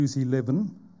Hebrews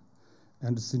 11,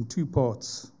 and it's in two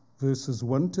parts, verses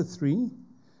 1 to 3,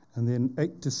 and then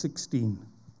 8 to 16.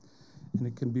 And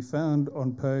it can be found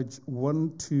on page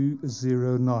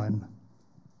 1209.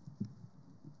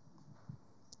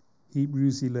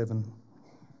 Hebrews 11.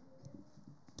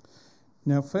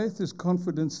 Now faith is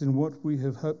confidence in what we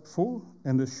have hoped for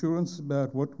and assurance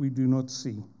about what we do not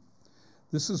see.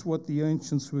 This is what the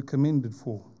ancients were commended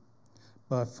for.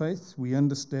 By faith we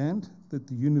understand that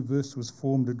the universe was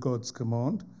formed at God's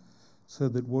command, so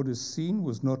that what is seen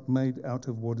was not made out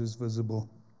of what is visible.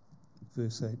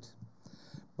 Verse 8.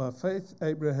 By faith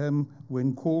Abraham,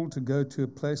 when called to go to a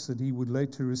place that he would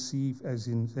later receive as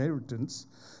inheritance,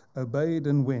 obeyed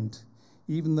and went,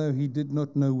 even though he did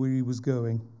not know where he was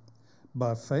going.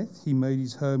 By faith he made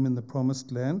his home in the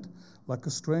promised land, like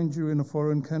a stranger in a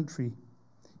foreign country.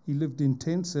 He lived in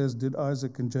tents, as did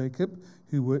Isaac and Jacob,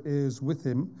 who were heirs with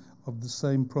him of the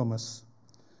same promise.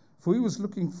 For he was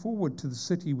looking forward to the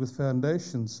city with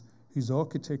foundations, whose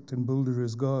architect and builder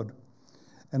is God.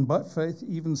 And by faith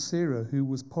even Sarah, who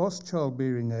was past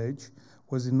childbearing age,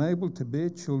 was enabled to bear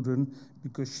children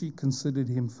because she considered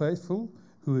him faithful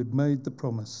who had made the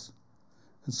promise.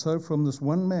 And so from this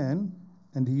one man,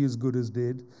 and he is good as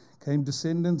dead, came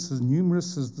descendants as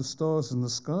numerous as the stars in the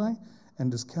sky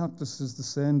and as countless as the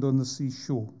sand on the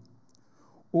seashore.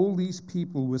 All these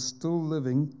people were still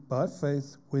living by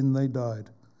faith when they died.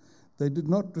 They did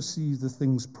not receive the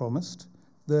things promised.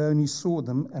 They only saw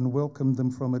them and welcomed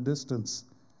them from a distance,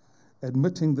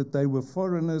 admitting that they were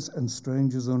foreigners and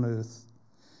strangers on earth.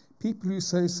 People who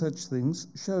say such things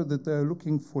show that they are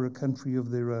looking for a country of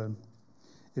their own.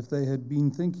 If they had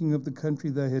been thinking of the country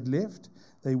they had left,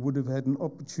 they would have had an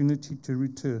opportunity to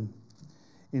return.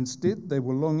 Instead, they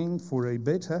were longing for a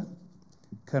better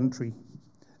country,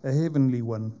 a heavenly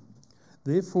one.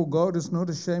 Therefore, God is not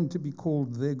ashamed to be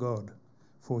called their God,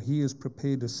 for he has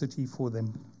prepared a city for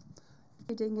them.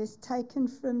 Reading is taken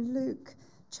from Luke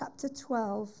chapter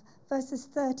 12, verses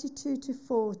 32 to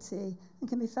 40, and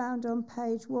can be found on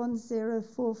page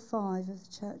 1045 of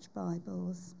the Church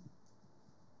Bibles.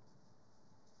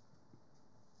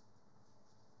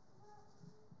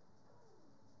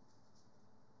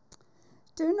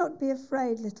 Do not be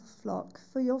afraid, little flock,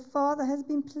 for your Father has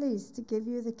been pleased to give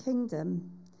you the kingdom.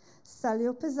 Sell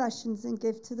your possessions and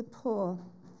give to the poor.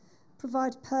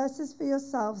 Provide purses for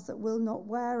yourselves that will not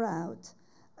wear out,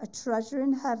 a treasure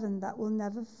in heaven that will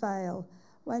never fail,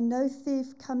 where no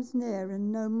thief comes near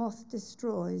and no moth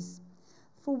destroys.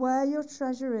 For where your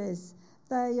treasure is,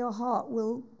 there your heart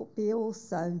will be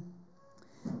also.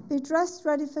 Be dressed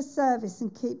ready for service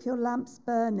and keep your lamps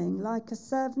burning, like a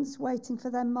servants waiting for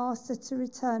their master to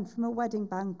return from a wedding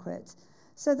banquet,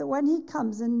 so that when he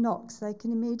comes and knocks, they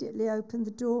can immediately open the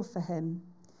door for him.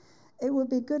 It will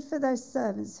be good for those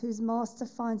servants whose master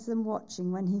finds them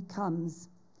watching when he comes.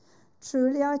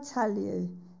 Truly I tell you,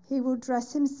 he will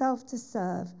dress himself to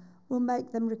serve, will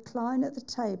make them recline at the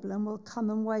table, and will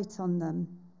come and wait on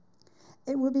them.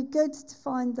 It will be good to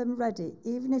find them ready,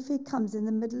 even if he comes in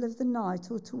the middle of the night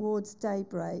or towards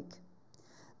daybreak.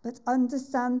 But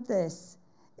understand this,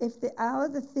 if the hour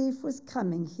the thief was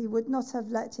coming, he would not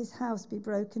have let his house be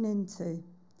broken into.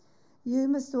 You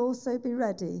must also be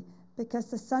ready, because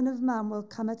the Son of Man will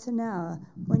come at an hour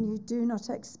when you do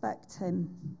not expect him.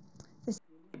 It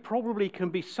probably can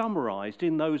be summarised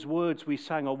in those words we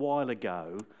sang a while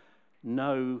ago,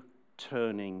 no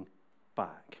turning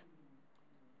back.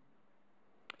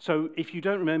 So if you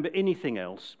don't remember anything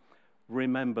else,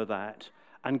 remember that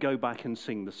and go back and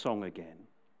sing the song again.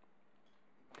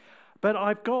 But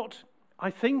I've got,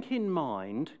 I think, in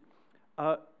mind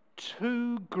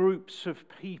two groups of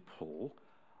people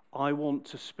I want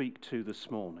to speak to this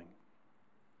morning.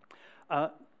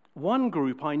 One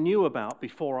group I knew about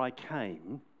before I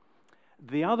came.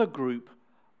 The other group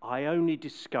I only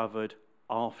discovered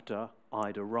after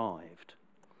I'd arrived.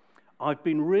 I've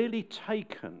been really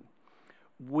taken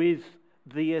with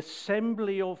the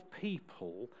assembly of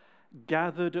people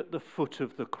gathered at the foot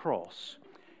of the cross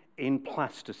in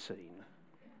Plasticine.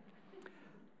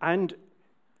 And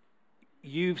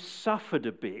you've suffered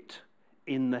a bit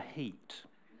in the heat.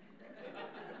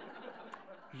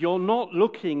 You're not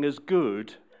looking as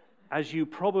good as you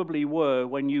probably were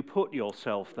when you put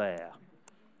yourself there.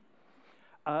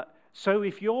 So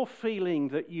if you're feeling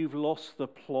that you've lost the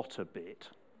plot a bit,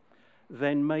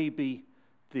 then maybe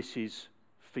this is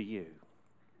for you.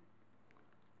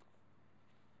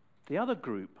 The other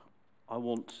group I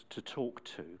want to talk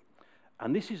to,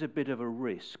 and this is a bit of a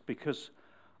risk because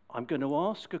I'm going to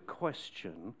ask a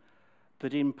question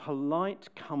that in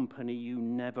polite company you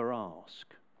never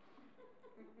ask.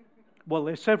 Well,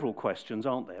 there's several questions,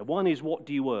 aren't there? One is, what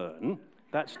do you earn?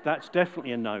 That's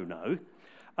definitely a no-no.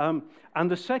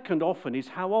 And the second often is,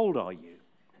 how old are you?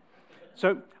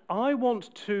 So I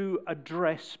want to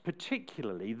address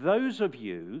particularly those of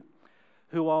you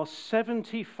who are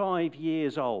 75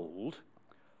 years old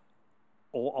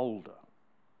or older.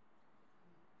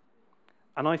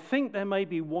 And I think there may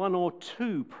be one or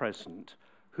two present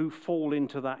who fall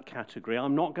into that category.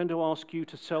 I'm not going to ask you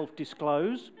to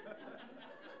self-disclose.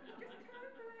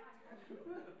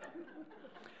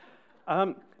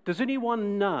 Does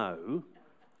anyone know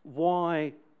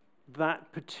why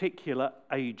that particular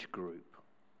age group?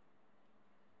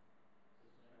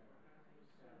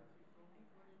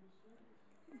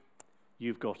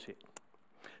 You've got it.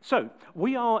 So,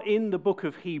 we are in the book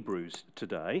of Hebrews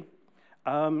today,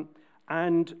 and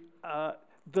our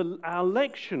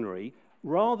lectionary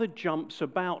rather jumps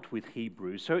about with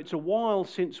Hebrews. So it's a while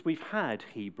since we've had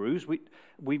Hebrews.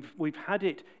 We've had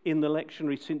it in the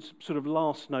lectionary since sort of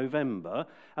last November,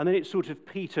 and then it sort of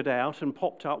petered out and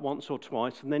popped up once or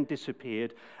twice and then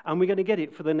disappeared, and we're going to get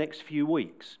it for the next few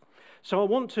weeks. So I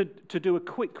want to do a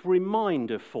quick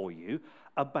reminder for you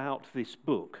about this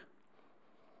book.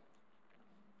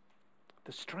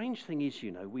 The strange thing is,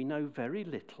 we know very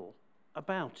little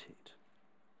about it.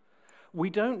 We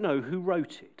don't know who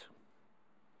wrote it.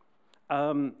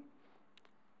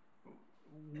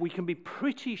 We can be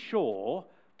pretty sure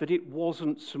that it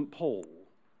wasn't St. Paul.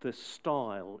 The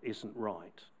style isn't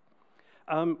right.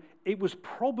 It was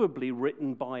probably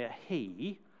written by a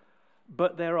he,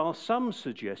 but there are some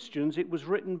suggestions it was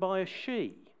written by a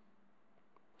she.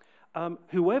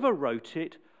 Whoever wrote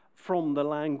it from the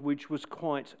language was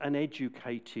quite an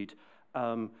educated,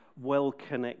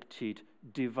 well-connected,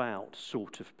 devout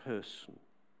sort of person.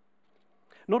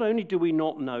 Not only do we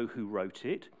not know who wrote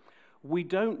it, we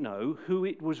don't know who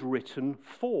it was written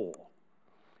for.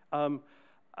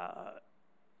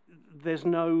 There's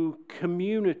no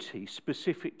community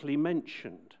specifically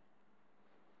mentioned.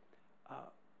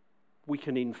 We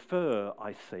can infer,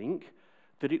 I think,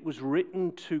 that it was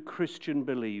written to Christian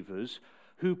believers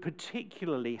who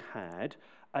particularly had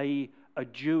a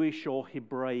Jewish or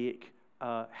Hebraic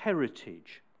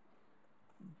heritage.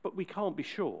 But we can't be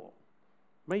sure.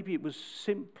 Maybe it was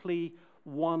simply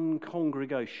one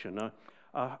congregation,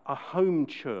 a home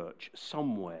church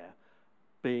somewhere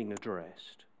being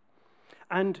addressed.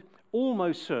 And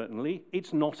almost certainly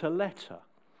it's not a letter.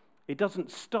 It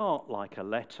doesn't start like a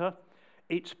letter.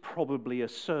 It's probably a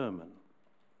sermon.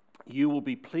 You will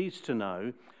be pleased to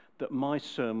know that my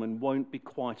sermon won't be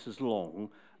quite as long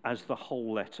as the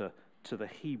whole letter to the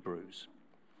Hebrews.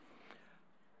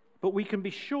 But we can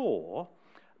be sure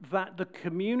that the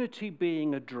community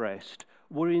being addressed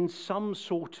were in some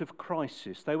sort of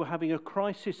crisis. They were having a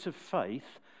crisis of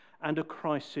faith and a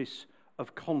crisis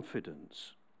of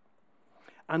confidence.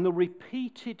 And the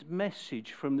repeated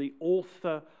message from the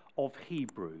author of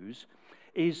Hebrews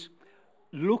is,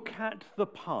 look at the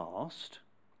past,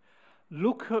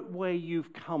 look at where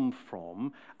you've come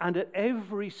from, and at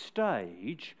every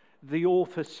stage, the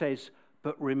author says,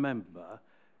 but remember,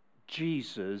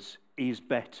 Jesus is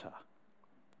better.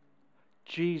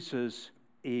 Jesus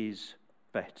is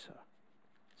better.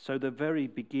 So the very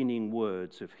beginning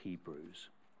words of Hebrews.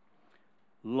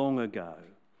 Long ago,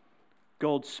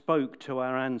 God spoke to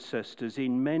our ancestors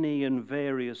in many and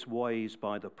various ways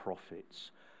by the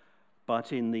prophets,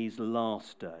 but in these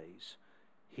last days,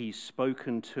 He's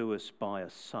spoken to us by a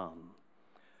Son.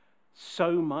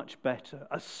 So much better,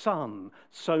 a Son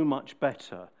so much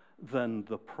better than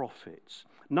the prophets.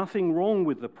 Nothing wrong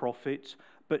with the prophets,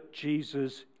 but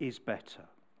Jesus is better,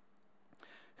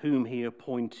 whom He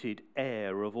appointed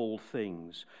heir of all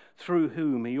things, through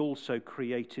whom He also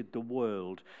created the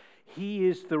world. He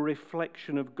is the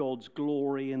reflection of God's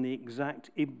glory and the exact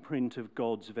imprint of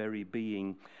God's very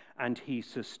being, and He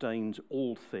sustains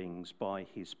all things by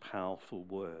His powerful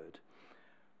word.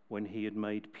 When He had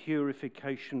made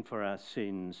purification for our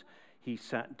sins, He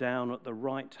sat down at the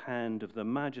right hand of the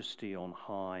Majesty on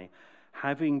high,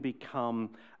 having become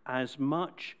as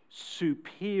much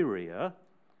superior,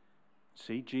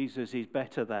 see, Jesus is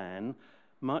better than,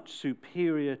 much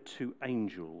superior to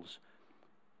angels,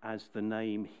 as the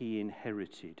name He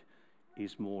inherited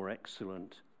is more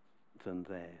excellent than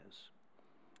theirs.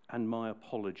 And my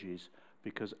apologies,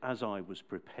 because as I was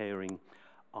preparing,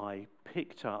 I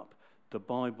picked up the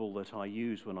Bible that I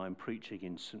use when I'm preaching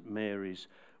in St. Mary's,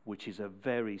 which is a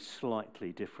very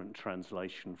slightly different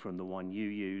translation from the one you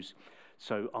use.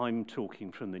 So I'm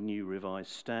talking from the New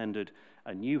Revised Standard,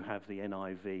 and you have the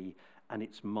NIV, and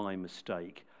it's my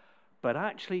mistake. But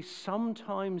actually,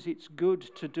 sometimes it's good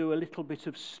to do a little bit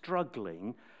of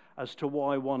struggling as to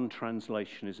why one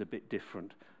translation is a bit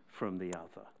different from the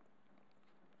other.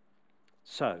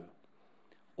 So,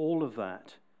 all of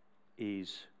that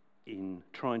is in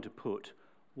trying to put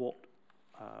what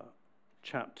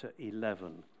chapter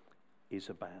 11 is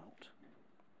about.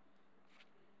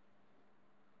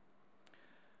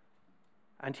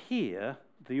 And here,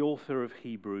 the author of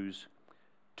Hebrews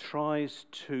tries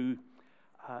to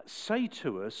say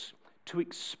to us, to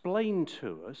explain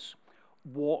to us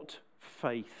what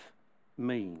faith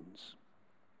means.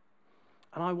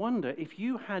 And I wonder if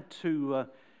you had to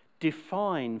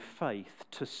define faith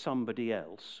to somebody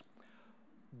else,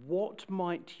 what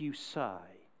might you say?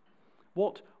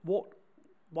 What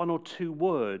one or two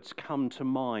words come to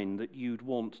mind that you'd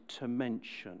want to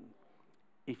mention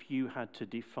if you had to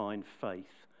define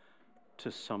faith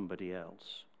to somebody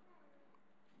else?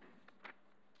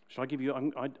 Shall I give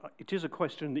you, it is a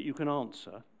question that you can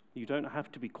answer. You don't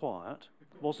have to be quiet.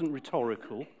 It wasn't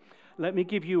rhetorical. Let me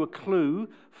give you a clue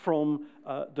from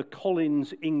the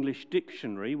Collins English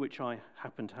Dictionary, which I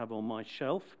happen to have on my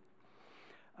shelf.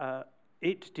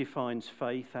 It defines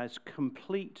faith as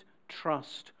complete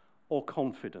trust or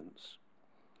confidence.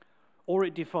 Or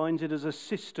it defines it as a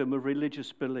system of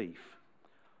religious belief,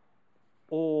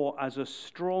 or as a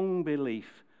strong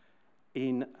belief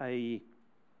in a...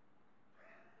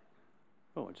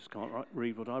 Oh, I just can't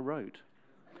read what I wrote.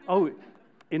 Oh,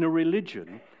 in a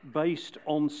religion based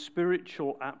on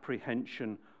spiritual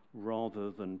apprehension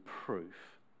rather than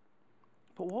proof.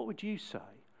 But what would you say?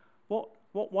 What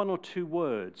one or two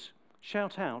words?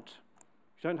 Shout out.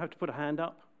 You don't have to put a hand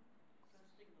up.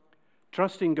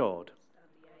 Trust in God.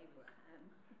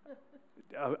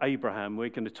 Abraham. We're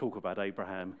going to talk about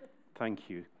Abraham. Thank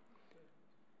you.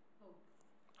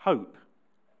 Hope.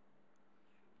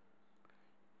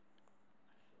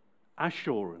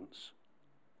 Assurance.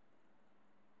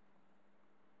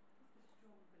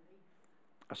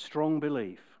 A strong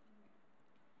belief.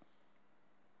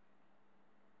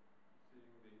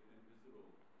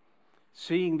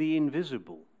 Seeing the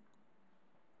invisible.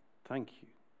 Thank you.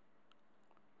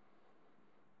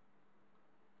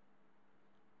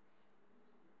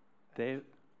 There.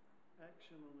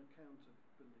 Action on account of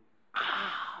belief.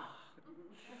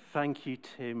 Thank you,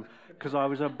 Tim, because I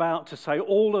was about to say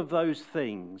all of those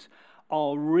things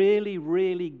are really,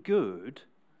 really good,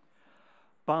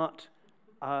 but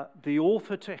the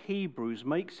author to Hebrews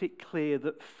makes it clear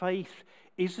that faith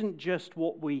isn't just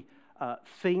what we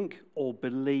think or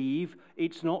believe.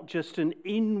 It's not just an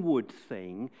inward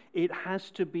thing. It has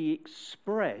to be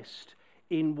expressed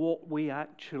in what we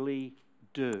actually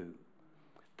do.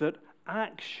 That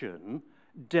action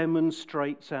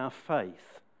demonstrates our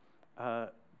faith.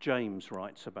 James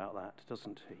writes about that,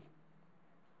 doesn't he?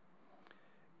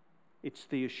 It's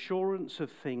the assurance of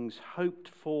things hoped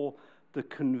for, the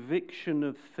conviction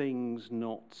of things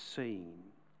not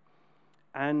seen.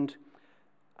 And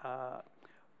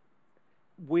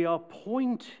we are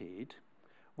pointed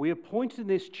in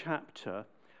this chapter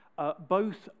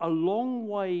both a long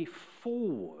way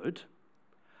forward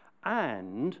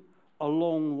and a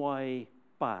long way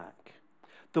back.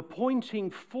 The pointing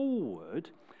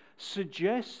forward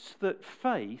suggests that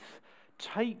faith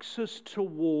takes us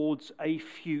towards a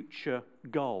future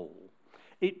goal.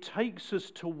 It takes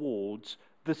us towards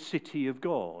the city of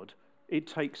God. It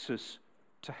takes us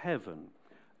to heaven.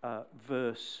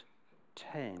 Verse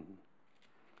 10.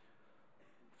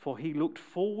 For he looked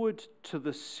forward to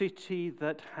the city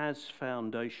that has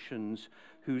foundations,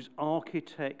 whose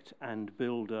architect and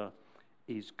builder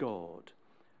is God.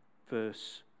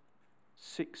 Verse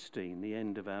 16, the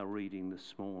end of our reading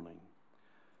this morning.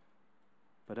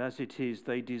 But as it is,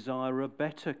 they desire a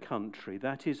better country,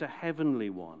 that is a heavenly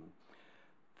one.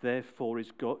 Therefore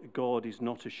God is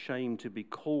not ashamed to be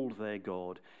called their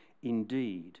God.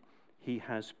 Indeed, he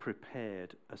has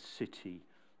prepared a city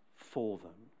for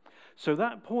them. So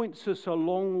that points us a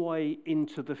long way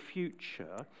into the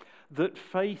future, that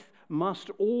faith must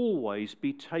always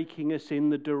be taking us in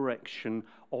the direction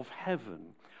of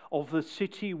heaven, of the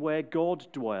city where God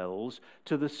dwells,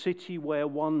 to the city where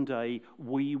one day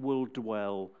we will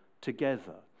dwell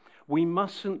together. We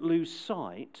mustn't lose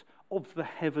sight of the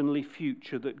heavenly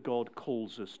future that God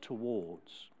calls us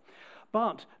towards.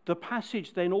 But the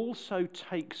passage then also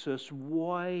takes us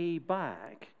way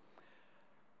back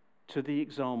to the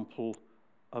example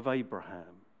of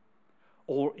Abraham.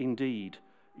 Or indeed,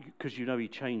 because you know he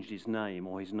changed his name,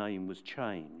 or his name was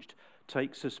changed,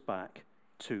 takes us back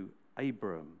to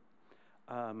Abram.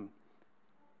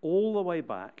 All the way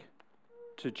back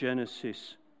to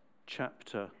Genesis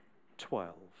chapter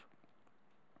 12.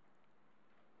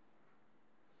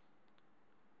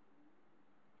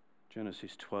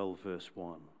 Genesis 12, verse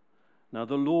 1. Now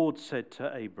the Lord said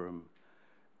to Abram,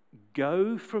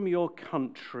 Go from your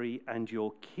country and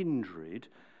your kindred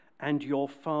and your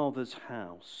father's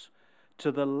house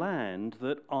to the land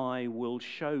that I will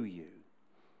show you.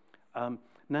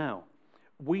 Now,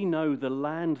 we know the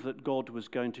land that God was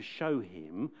going to show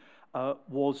him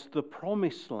was the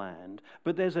promised land.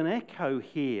 But there's an echo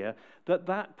here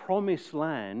that promised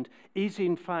land is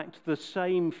in fact the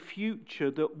same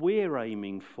future that we're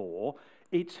aiming for.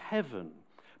 It's heaven.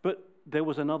 But there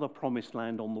was another promised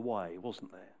land on the way,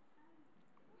 wasn't there?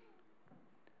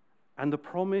 And the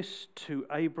promise to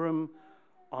Abram,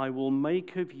 I will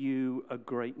make of you a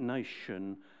great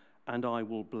nation, and I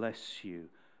will bless you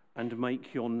and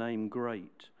make your name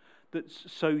great,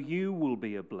 so you will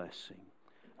be a blessing.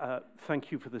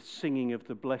 Thank you for the singing of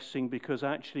the blessing, because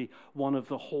actually one of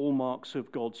the hallmarks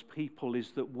of God's people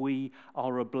is that we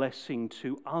are a blessing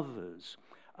to others.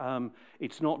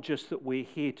 It's not just that we're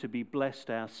here to be blessed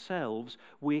ourselves,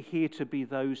 we're here to be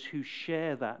those who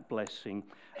share that blessing.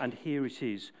 And here it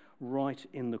is, right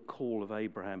in the call of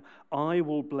Abraham. I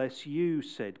will bless you,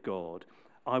 said God.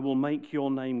 I will make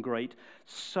your name great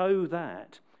so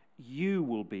that you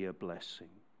will be a blessing.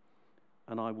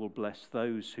 And I will bless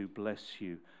those who bless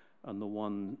you, and the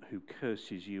one who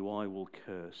curses you I will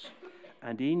curse.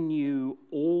 And in you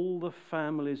all the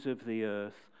families of the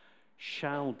earth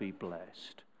shall be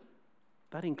blessed.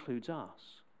 That includes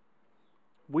us.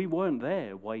 We weren't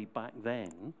there way back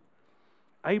then.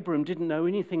 Abram didn't know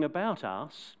anything about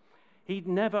us. He'd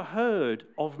never heard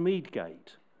of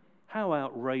Meadgate. How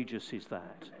outrageous is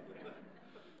that?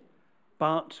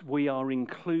 But we are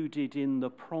included in the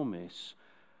promise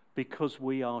because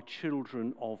we are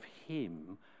children of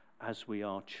him as we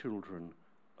are children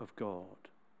of God.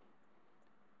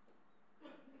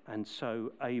 And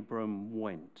so Abram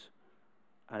went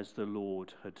as the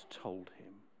Lord had told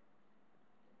him.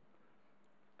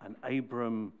 And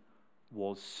Abram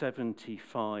was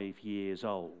 75 years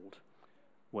old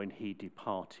when he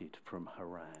departed from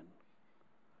Haran.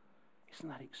 Isn't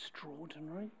that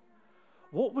extraordinary?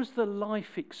 What was the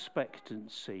life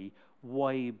expectancy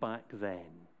way back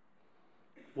then?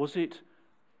 Was it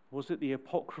the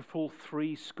apocryphal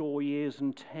 70 years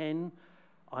and 10?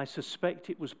 I suspect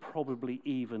it was probably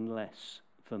even less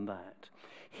than that.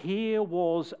 Here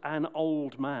was an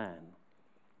old man,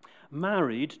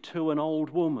 married to an old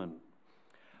woman,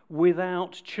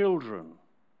 without children.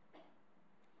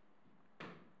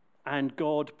 And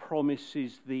God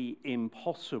promises the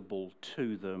impossible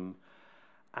to them,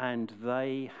 and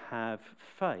they have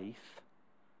faith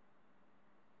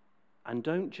and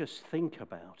don't just think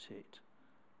about it.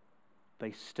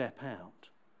 They step out.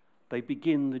 They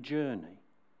begin the journey.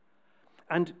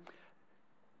 And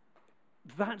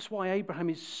that's why Abraham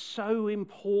is so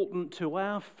important to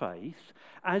our faith,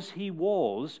 as he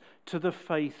was to the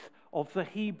faith of the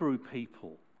Hebrew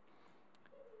people.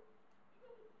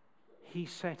 He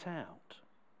set out.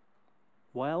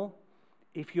 Well,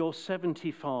 if you're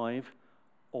 75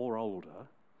 or older,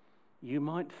 you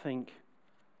might think,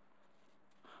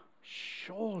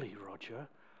 surely, Roger,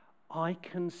 I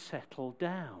can settle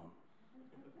down.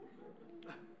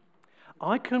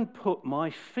 I can put my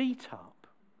feet up.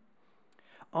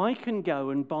 I can go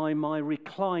and buy my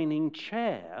reclining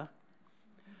chair.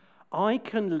 I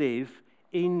can live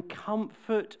in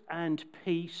comfort and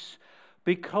peace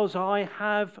because I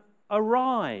have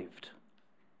arrived.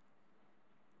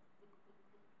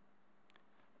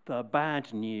 The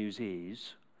bad news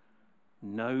is,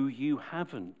 no, you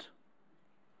haven't.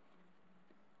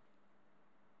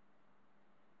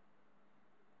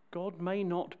 God may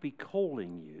not be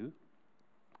calling you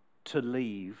to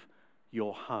leave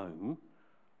your home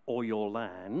or your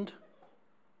land,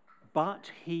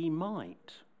 but he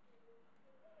might.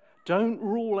 Don't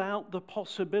rule out the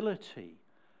possibility.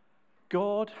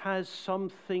 God has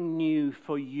something new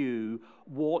for you,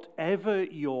 whatever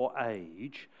your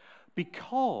age,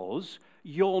 because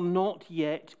you're not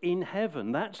yet in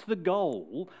heaven. That's the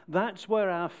goal. That's where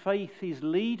our faith is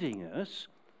leading us.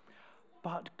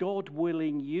 But God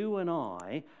willing, you and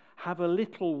I have a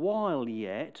little while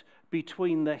yet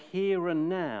between the here and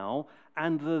now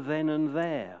and the then and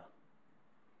there.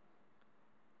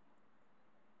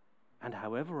 And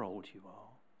however old you are,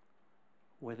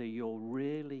 whether you're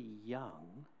really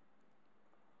young,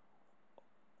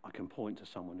 I can point to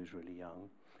someone who's really young.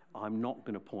 I'm not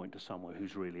going to point to someone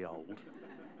who's really old.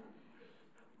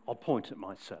 I'll point at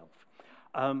myself.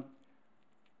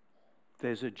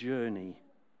 There's a journey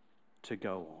to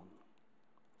go on.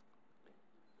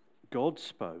 God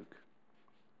spoke,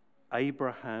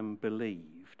 Abraham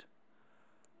believed,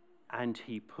 and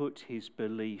he put his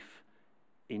belief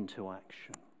into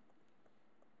action.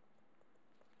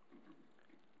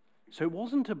 So it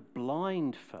wasn't a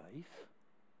blind faith.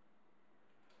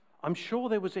 I'm sure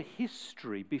there was a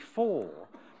history before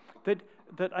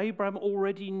that Abraham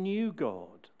already knew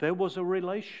God. There was a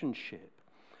relationship.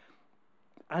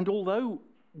 And although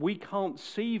we can't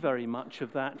see very much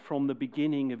of that from the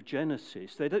beginning of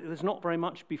Genesis, there's not very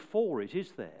much before it,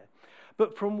 is there?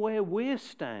 But from where we're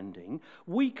standing,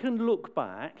 we can look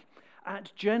back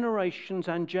at generations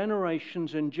and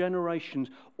generations and generations,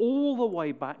 all the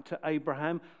way back to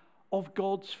Abraham, of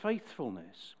God's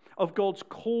faithfulness, of God's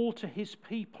call to his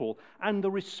people, and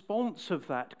the response of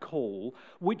that call,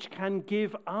 which can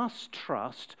give us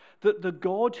trust that the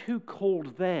God who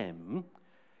called them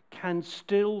can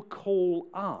still call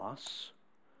us,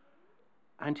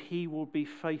 and he will be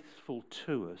faithful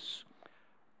to us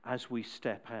as we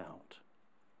step out.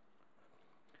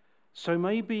 So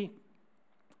maybe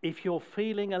if you're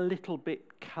feeling a little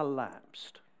bit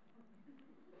collapsed,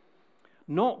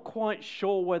 not quite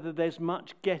sure whether there's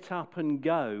much get up and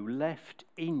go left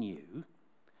in you,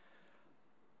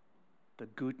 the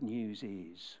good news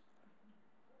is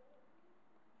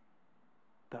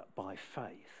that by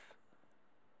faith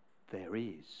there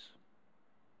is.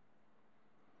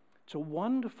 It's a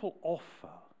wonderful offer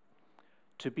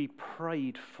to be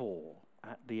prayed for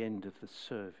at the end of the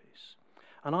service.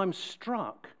 And I'm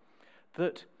struck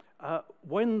that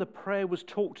when the prayer was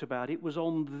talked about, it was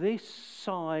on this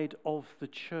side of the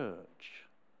church.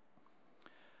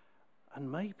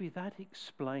 And maybe that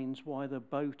explains why the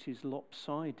boat is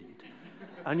lopsided.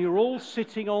 And you're all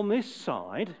sitting on this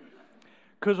side,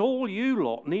 because all you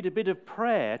lot need a bit of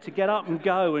prayer to get up and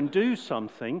go and do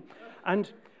something.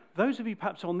 And those of you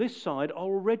perhaps on this side are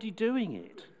already doing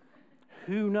it.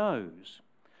 Who knows?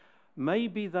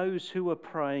 Maybe those who are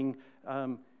praying,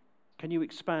 can you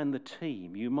expand the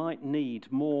team? You might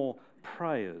need more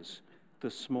prayers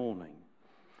this morning.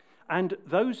 And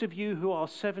those of you who are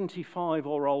 75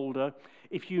 or older,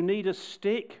 if you need a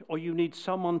stick or you need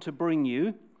someone to bring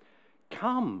you,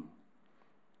 come.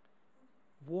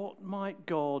 What might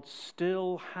God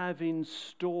still have in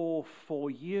store for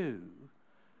you,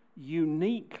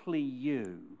 uniquely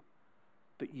you,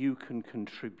 that you can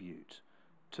contribute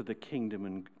to the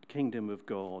kingdom of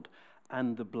God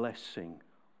and the blessing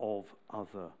of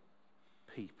other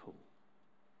people?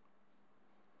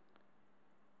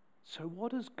 So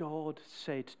what has God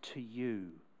said to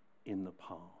you in the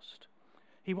past?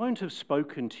 He won't have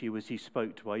spoken to you as he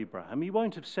spoke to Abraham. He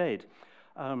won't have said,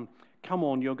 come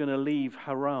on, you're going to leave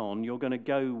Haran, you're going to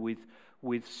go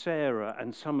with Sarah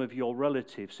and some of your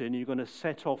relatives, and you're going to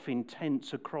set off in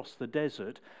tents across the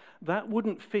desert. That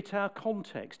wouldn't fit our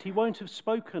context. He won't have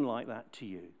spoken like that to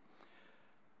you.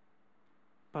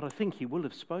 But I think he will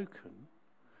have spoken.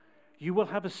 You will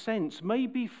have a sense,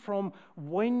 maybe from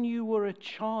when you were a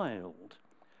child,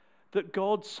 that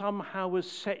God somehow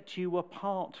has set you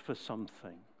apart for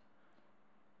something.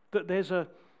 That there's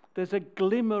a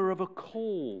glimmer of a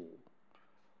call,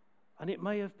 and it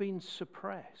may have been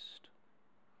suppressed.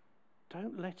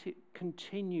 Don't let it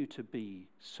continue to be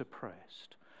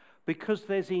suppressed, because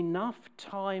there's enough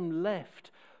time left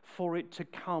for it to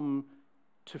come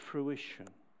to fruition.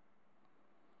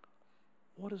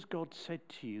 What has God said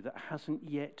to you that hasn't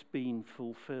yet been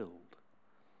fulfilled?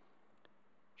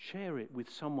 Share it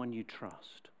with someone you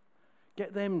trust.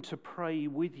 Get them to pray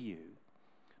with you.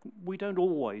 We don't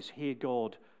always hear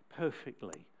God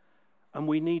perfectly, and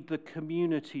we need the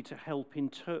community to help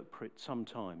interpret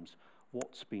sometimes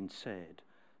what's been said.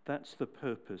 That's the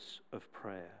purpose of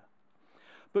prayer.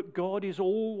 But God is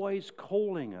always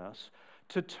calling us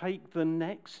to take the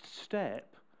next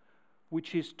step,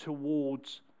 which is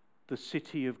towards the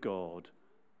city of God,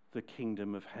 the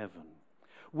kingdom of heaven,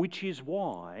 which is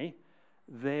why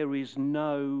there is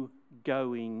no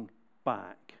going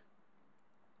back.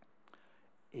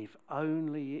 If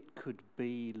only it could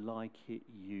be like it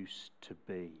used to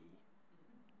be.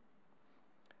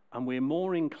 And we're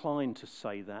more inclined to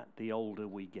say that the older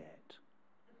we get.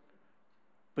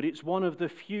 But it's one of the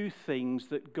few things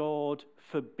that God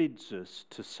forbids us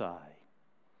to say,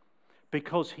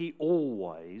 because he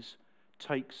always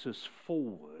takes us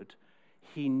forward.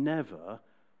 He never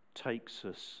takes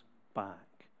us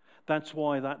back. That's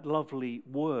why that lovely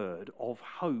word of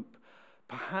hope,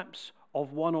 perhaps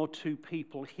of one or two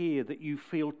people here that you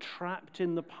feel trapped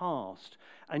in the past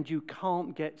and you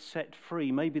can't get set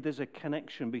free. Maybe there's a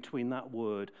connection between that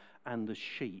word and the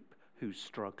sheep who's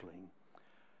struggling.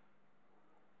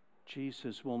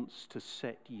 Jesus wants to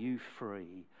set you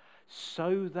free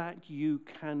so that you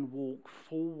can walk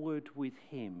forward with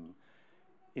him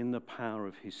in the power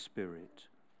of his Spirit.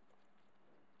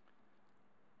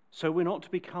 So we're not to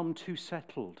become too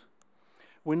settled.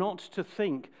 We're not to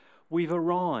think, We've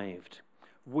arrived.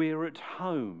 We're at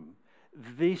home.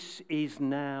 This is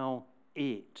now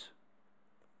it.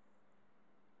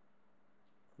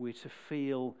 We're to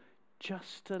feel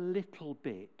just a little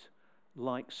bit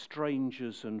like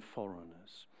strangers and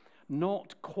foreigners.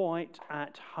 Not quite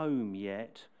at home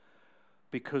yet,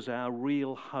 because our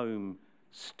real home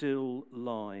still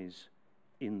lies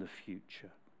in the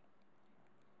future.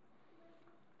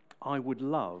 I would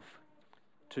love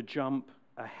to jump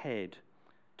ahead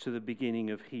to the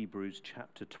beginning of Hebrews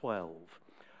chapter 12,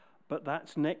 but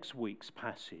that's next week's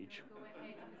passage. Go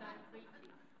ahead, because I'm preaching,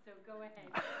 so go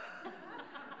ahead.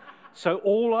 So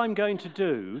all I'm going to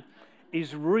do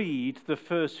is read the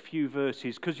first few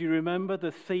verses, because you remember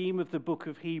the theme of the book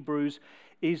of Hebrews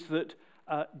is that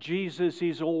Jesus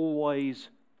is always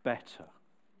better.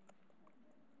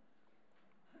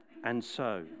 And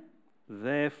so,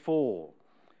 therefore,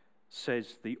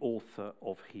 says the author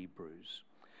of Hebrews,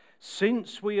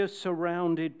 since we are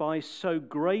surrounded by so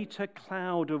great a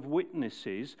cloud of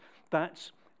witnesses,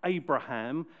 that's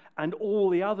Abraham and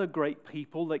all the other great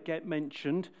people that get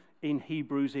mentioned in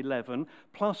Hebrews 11,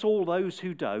 plus all those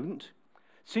who don't,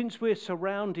 since we're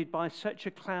surrounded by such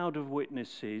a cloud of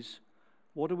witnesses,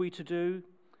 what are we to do?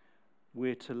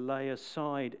 We're to lay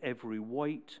aside every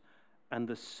weight and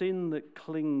the sin that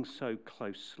clings so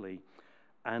closely,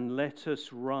 and let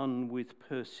us run with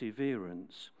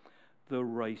perseverance the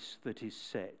race that is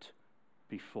set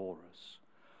before us.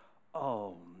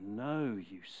 Oh no,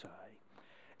 you say.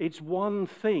 It's one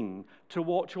thing to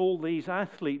watch all these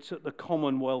athletes at the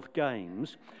Commonwealth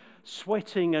Games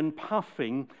sweating and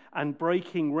puffing and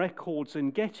breaking records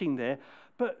and getting there,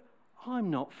 but I'm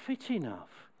not fit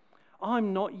enough.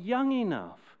 I'm not young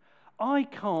enough. I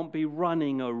can't be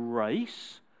running a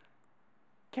race.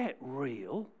 Get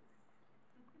real.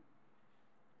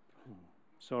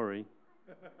 Sorry.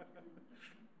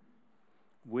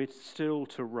 We're still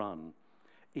to run,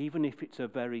 even if it's a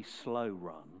very slow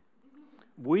run,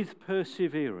 with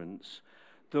perseverance,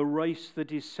 the race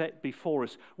that is set before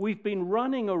us. We've been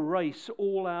running a race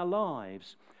all our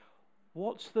lives.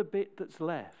 What's the bit that's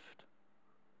left?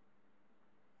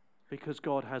 Because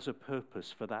God has a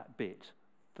purpose for that bit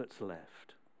that's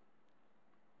left.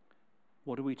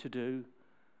 What are we to do?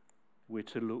 We're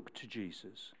to look to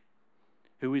Jesus,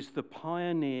 who is the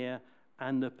pioneer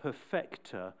and the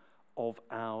perfecter of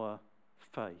our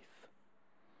faith.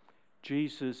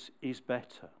 Jesus is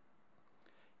better.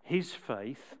 His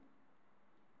faith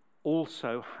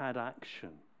also had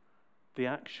action, the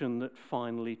action that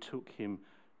finally took him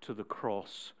to the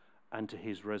cross and to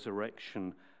his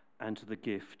resurrection and to the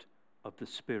gift of the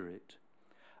Spirit.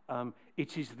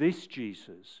 It is this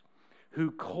Jesus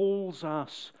who calls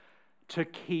us to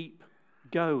keep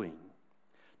going,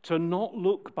 to not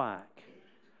look back,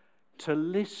 to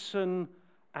listen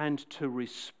and to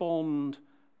respond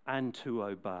and to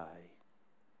obey.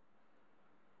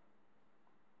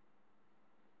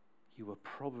 You were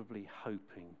probably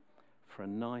hoping for a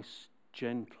nice,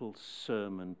 gentle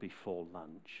sermon before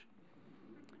lunch.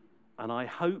 And I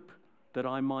hope that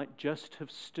I might just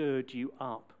have stirred you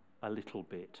up a little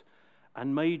bit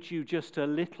and made you just a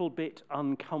little bit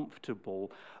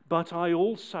uncomfortable. But I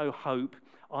also hope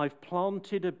I've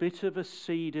planted a bit of a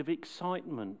seed of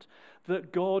excitement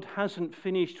that God hasn't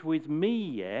finished with me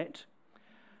yet,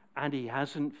 and he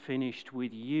hasn't finished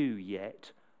with you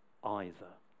yet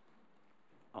either.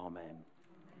 Amen.